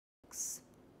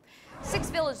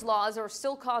village laws are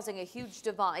still causing a huge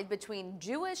divide between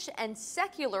Jewish and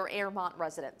secular Airmont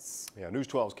residents. Yeah, News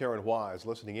 12's Karen Wise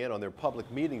listening in on their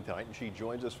public meeting tonight, and she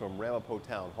joins us from Ramapo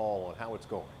Town Hall on how it's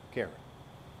going. Karen.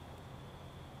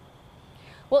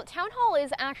 Well, Town Hall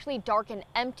is actually dark and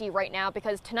empty right now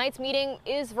because tonight's meeting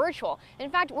is virtual. In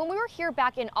fact, when we were here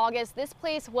back in August, this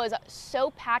place was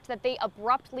so packed that they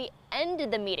abruptly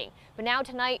ended the meeting. But now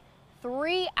tonight,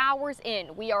 3 hours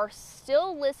in, we are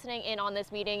still listening in on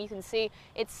this meeting. You can see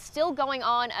it's still going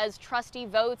on as trustee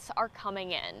votes are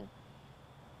coming in.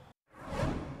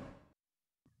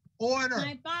 Order,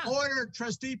 order,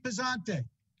 Trustee Pizzante.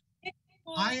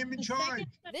 I am in charge.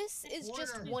 This is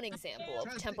just one example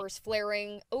of tempers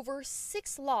flaring over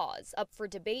 6 laws up for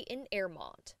debate in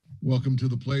Airmont. Welcome to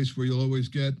the place where you'll always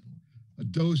get a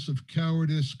dose of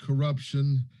cowardice,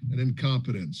 corruption, and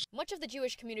incompetence. Much of the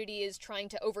Jewish community is trying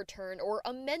to overturn or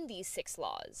amend these 6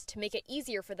 laws to make it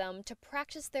easier for them to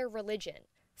practice their religion.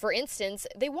 For instance,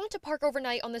 they want to park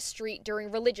overnight on the street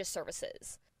during religious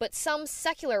services. But some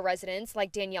secular residents,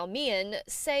 like Danielle Meehan,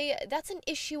 say that's an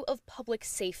issue of public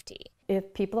safety.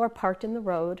 If people are parked in the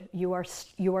road, you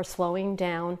are slowing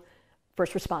down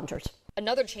first responders.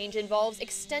 Another change involves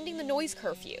extending the noise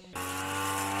curfew.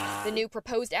 The new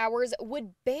proposed hours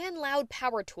would ban loud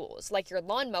power tools like your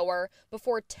lawnmower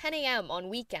before 10 a.m. on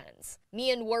weekends.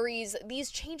 Meehan worries these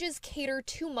changes cater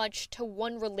too much to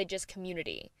one religious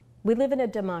community. We live in a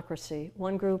democracy.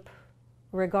 One group,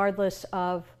 regardless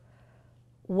of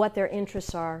what their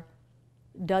interests are,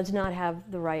 does not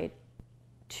have the right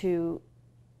to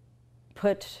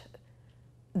put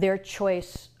their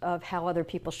choice of how other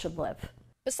people should live.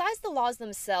 Besides the laws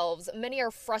themselves, many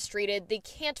are frustrated they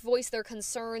can't voice their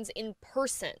concerns in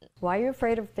person. Why are you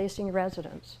afraid of facing your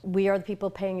residents? We are the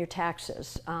people paying your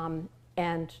taxes,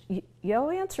 and you owe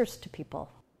answers to people.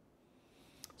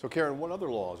 So Karen, what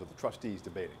other laws are the trustees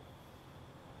debating?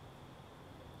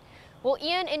 Well,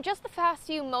 Ian, in just the past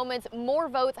few moments, more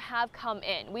votes have come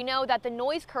in. We know that the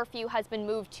noise curfew has been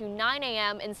moved to 9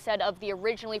 a.m. instead of the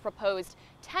originally proposed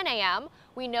 10 a.m.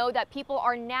 We know that people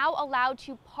are now allowed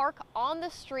to park on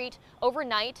the street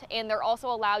overnight, and they're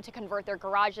also allowed to convert their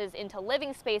garages into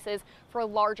living spaces for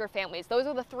larger families. Those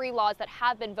are the 3 laws that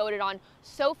have been voted on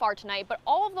so far tonight, but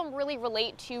all of them really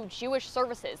relate to Jewish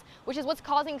services, which is what's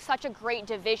causing such a great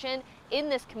division in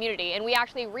this community. And we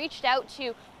actually reached out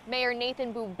to Mayor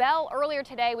Nathan Boubel earlier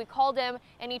today. We called him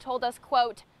and he told us,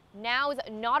 quote, "Now is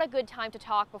not a good time to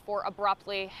talk before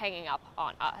abruptly hanging up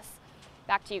on us."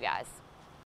 Back to you guys.